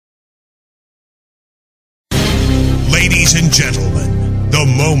Ladies and gentlemen, the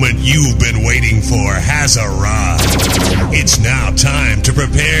moment you've been waiting for has arrived. It's now time to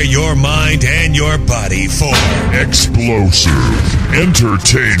prepare your mind and your body for explosive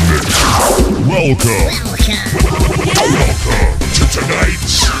entertainment. Welcome to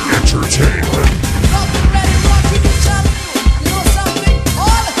tonight's entertainment.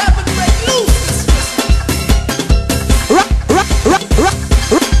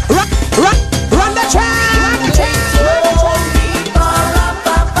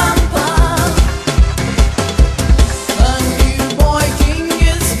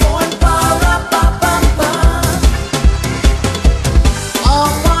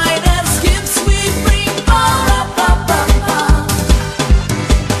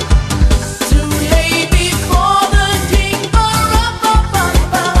 Lady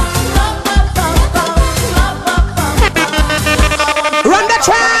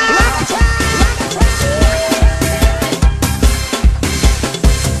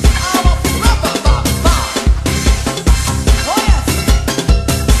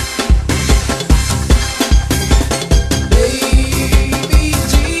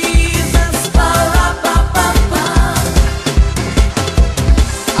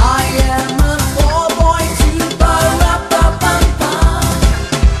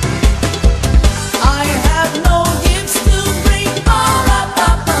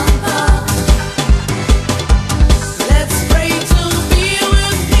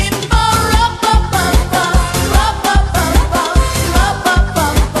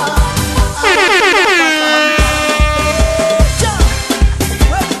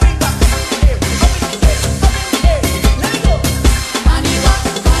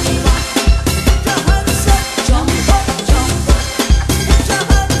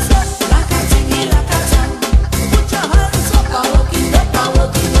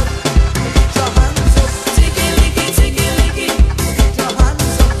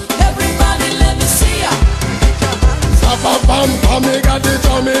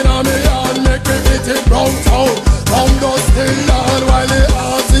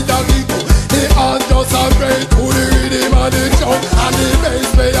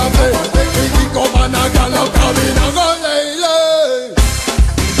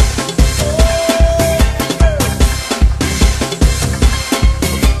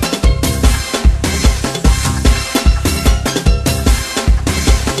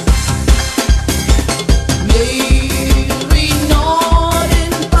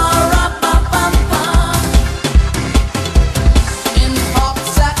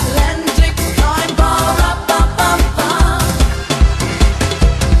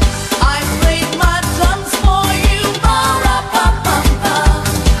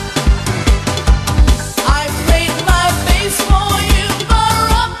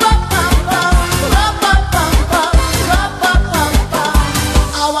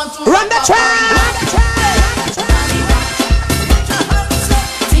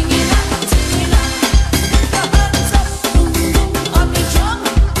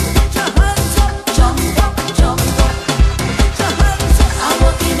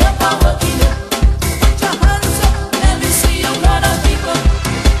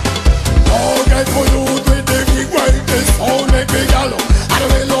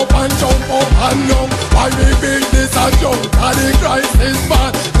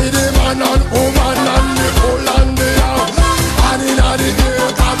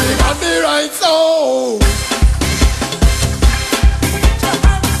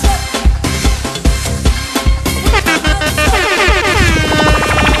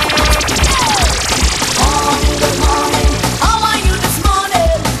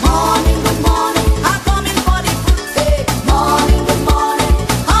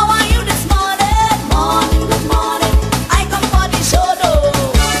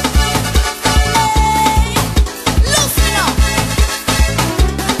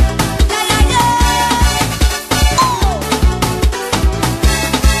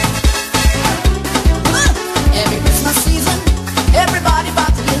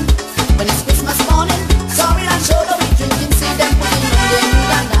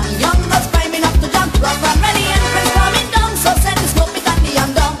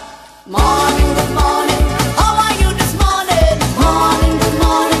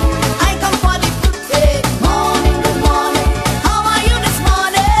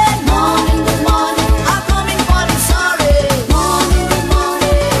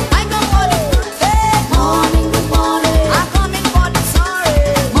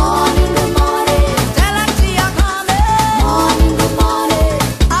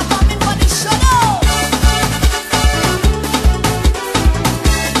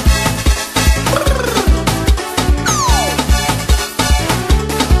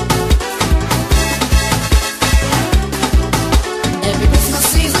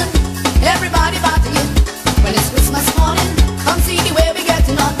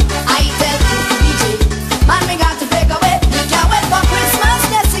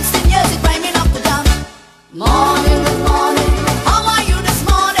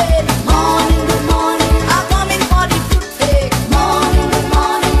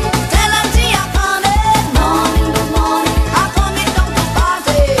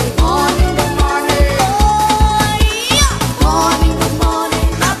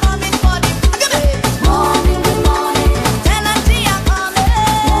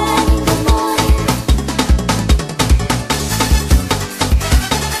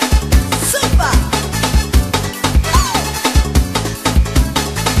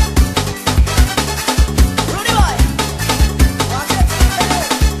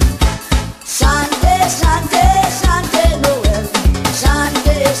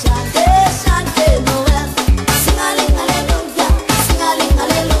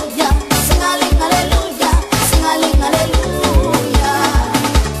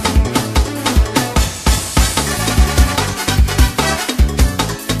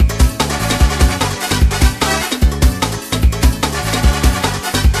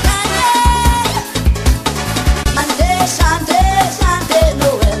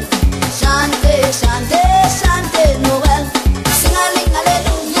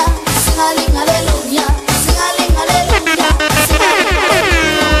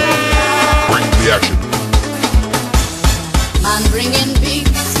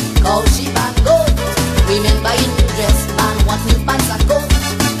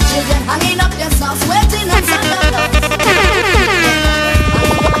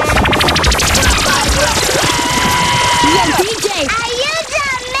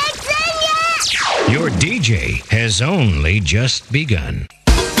DJ has only just begun.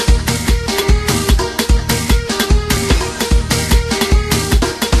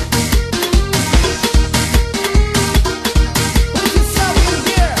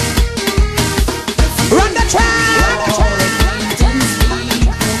 Run the track!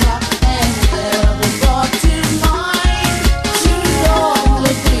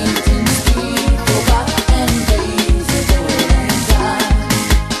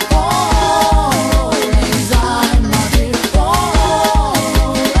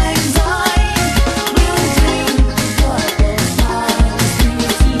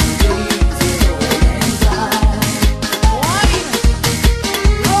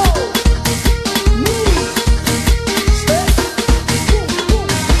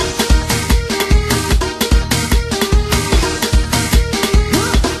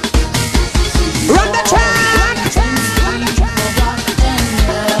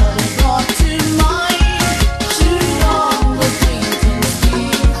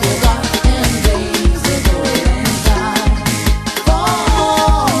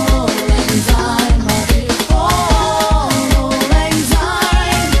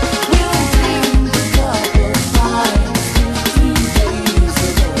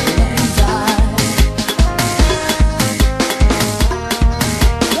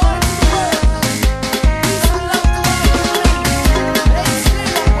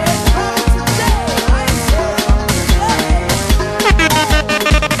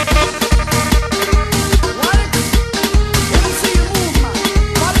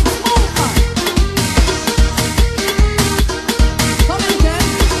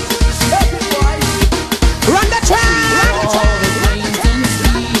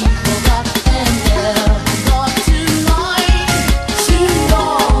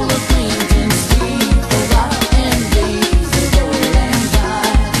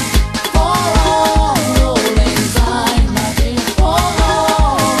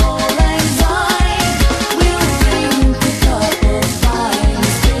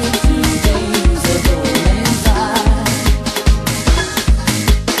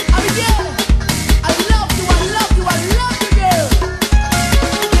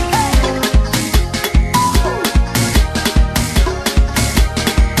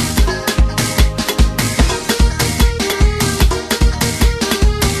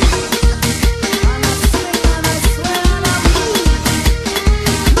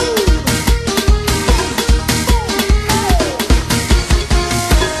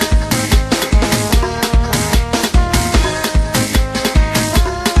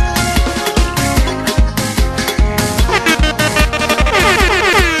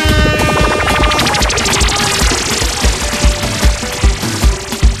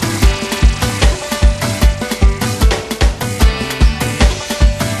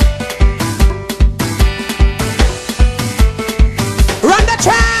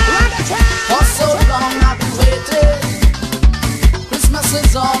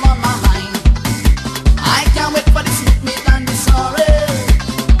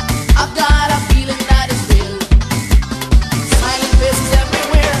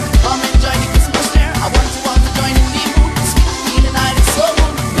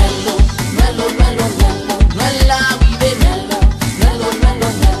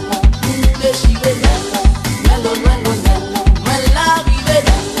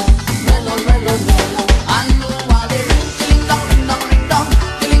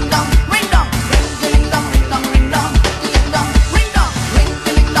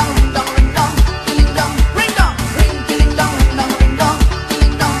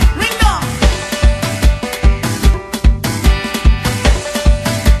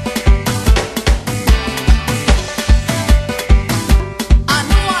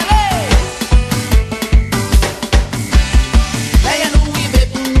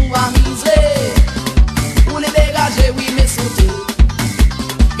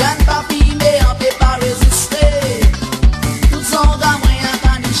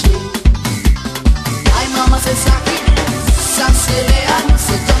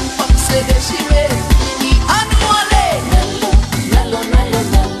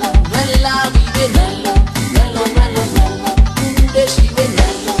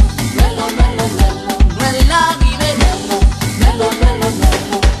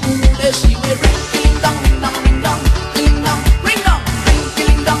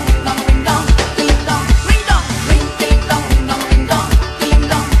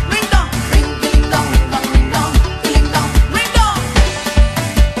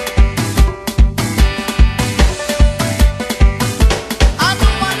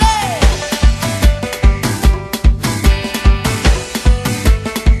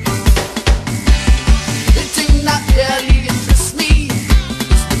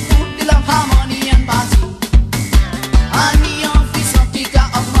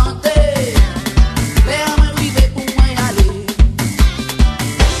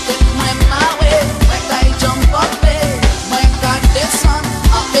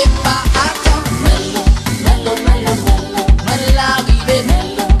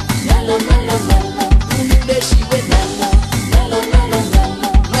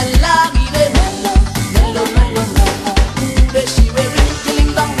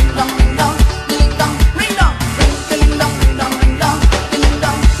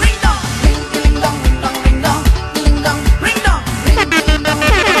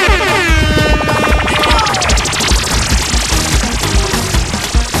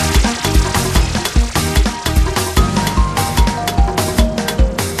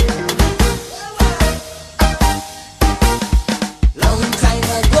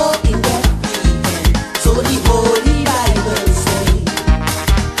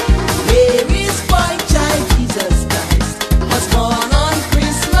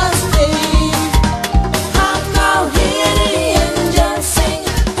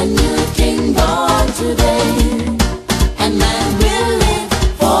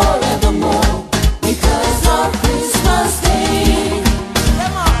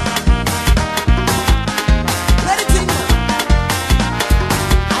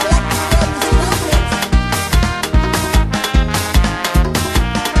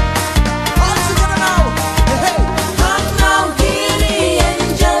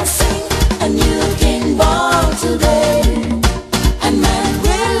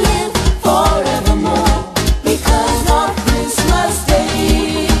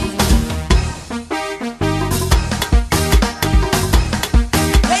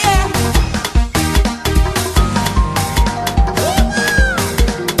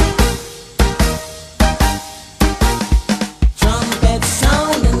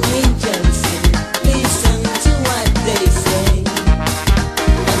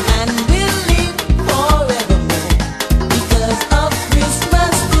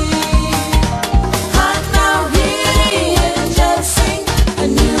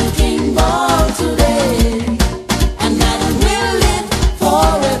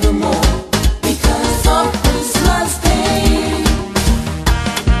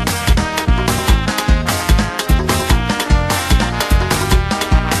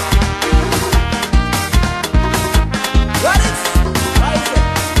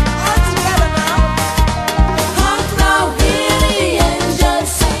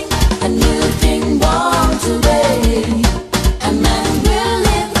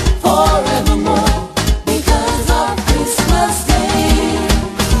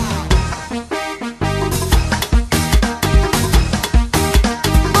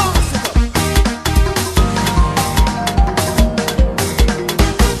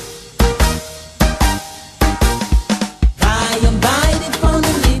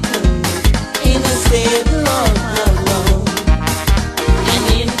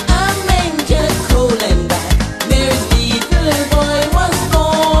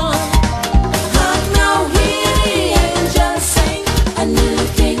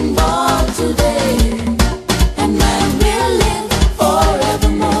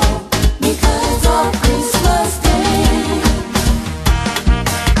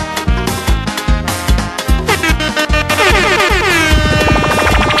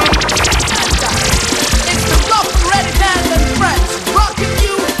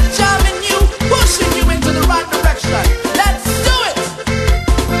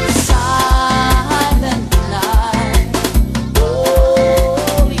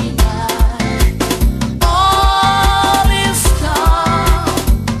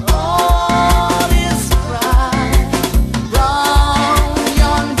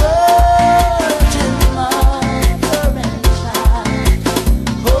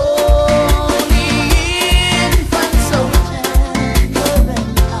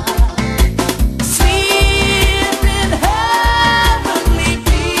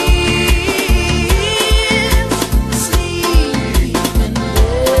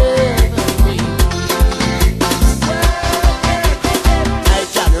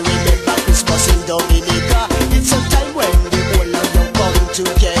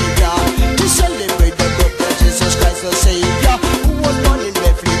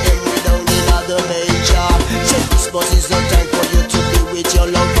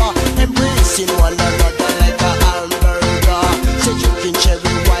 kissing one another like a hamburger. Say drinking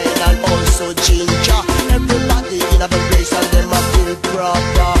cherry wine and also ginger. Everybody in a place and them a feel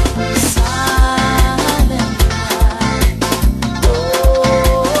proper. Silent night,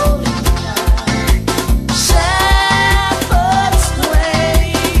 holy night. Shepherds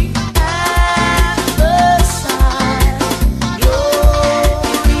play at the side.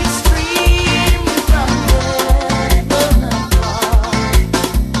 Glory stream from heaven above.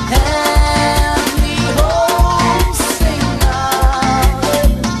 Heavenly hosts sing hallelujah.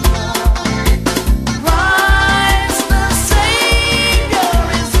 Christ the Savior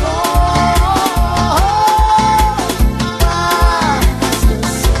is born. Christ the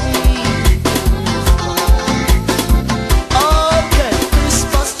Savior is born. Okay,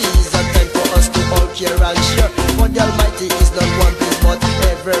 Christmas is a time for us to all care and share. For the Almighty is not one place but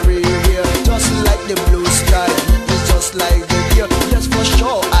everywhere. Just like the blue sky, it's just like the year. Yes, for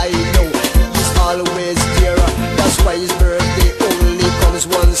sure, I know He's always there. That's why His birthday only comes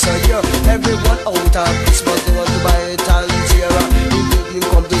once a year. Everyone out on Christmas they want to buy it and tear. He didn't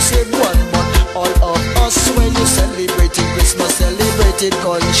come to save one, but all of us. When you celebrating Christmas, celebrate it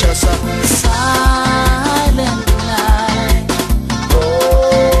conscious. Silent night,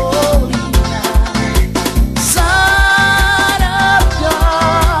 holy night. Son of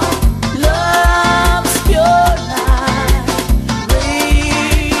God, love's pure light.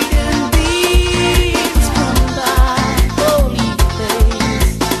 Radiant beams from thy holy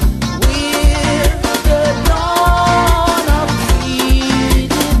face. With the dawn of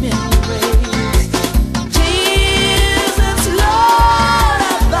freedom embraced. Jesus, Lord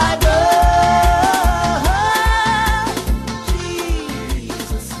of thy birth.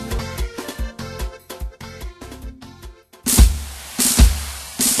 Jesus.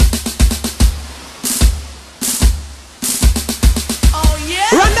 Oh yeah.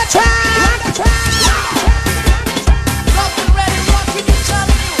 Run the track! Rock and ready, rocking you,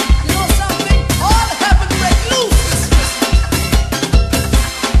 telling you. You know something? All heaven break loose this Christmas.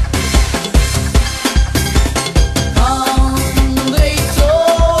 They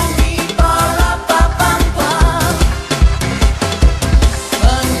told me, ba-ra-ba-bam-ba,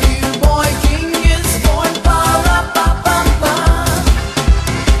 a new boy king is born, ba-ra-ba-bam-ba.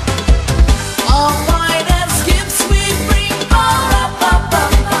 All white as gifts we bring,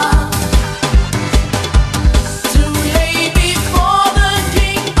 ba-ra-ba-bam-ba, to lay before the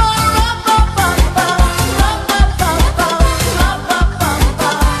king, ba-ra-ba-bam-ba, ra-ba-bam-ba,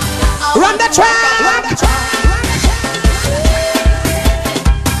 ra-ba-bam-ba. Run the track!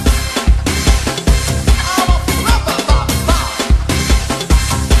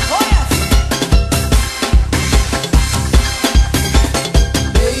 Oh yes.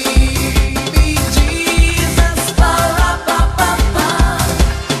 Baby Jesus, ba-ra-ba-ba-ba.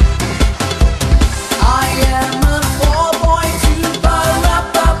 I am a poor boy too,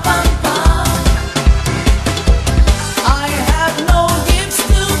 ba-ra-ba-ba-ba. I have no gifts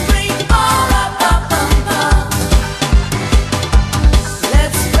to bring, ba-ra-ba-ba-ba.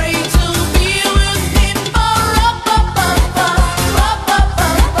 Let's pray to be with Him, ba-ra-ba-ba-ba,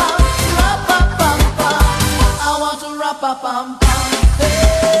 ra-ba-ba-ba, ra-ba-ba-ba. I want to ra-ba-bam-bam.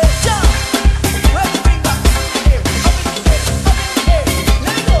 Hey, jump! Let's bring back here. Up in here,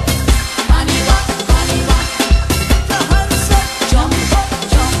 let it go. Funny walk, funny walk. Put your hands up, jump up,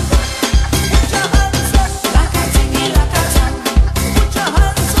 jump up. Put your hands up, like a tingy, like a tang. Put your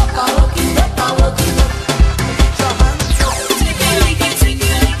hands up, power it up, power it up. Put your hands up, ticky-licky,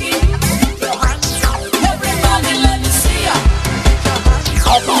 ticky-licky. Put your hands up, everybody let me see ya. Put your hands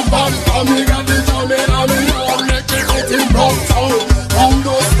up.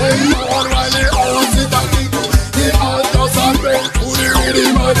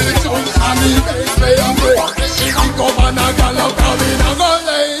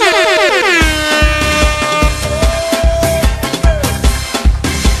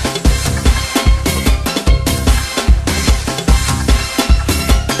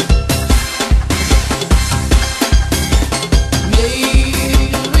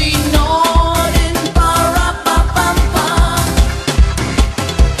 Mary Norton, ba-ra-ba-bam-ba.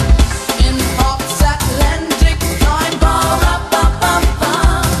 In Pop's Atlantic time, ba-ra-ba-bam-ba.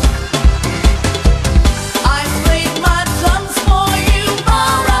 I played my drums for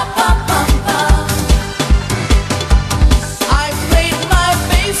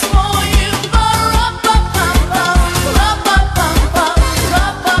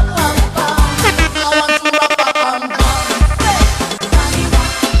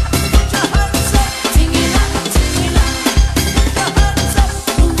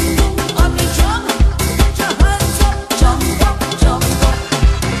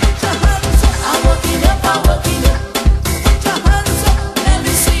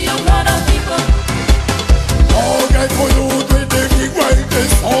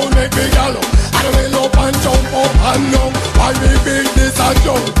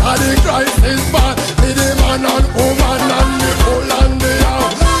spice is bad.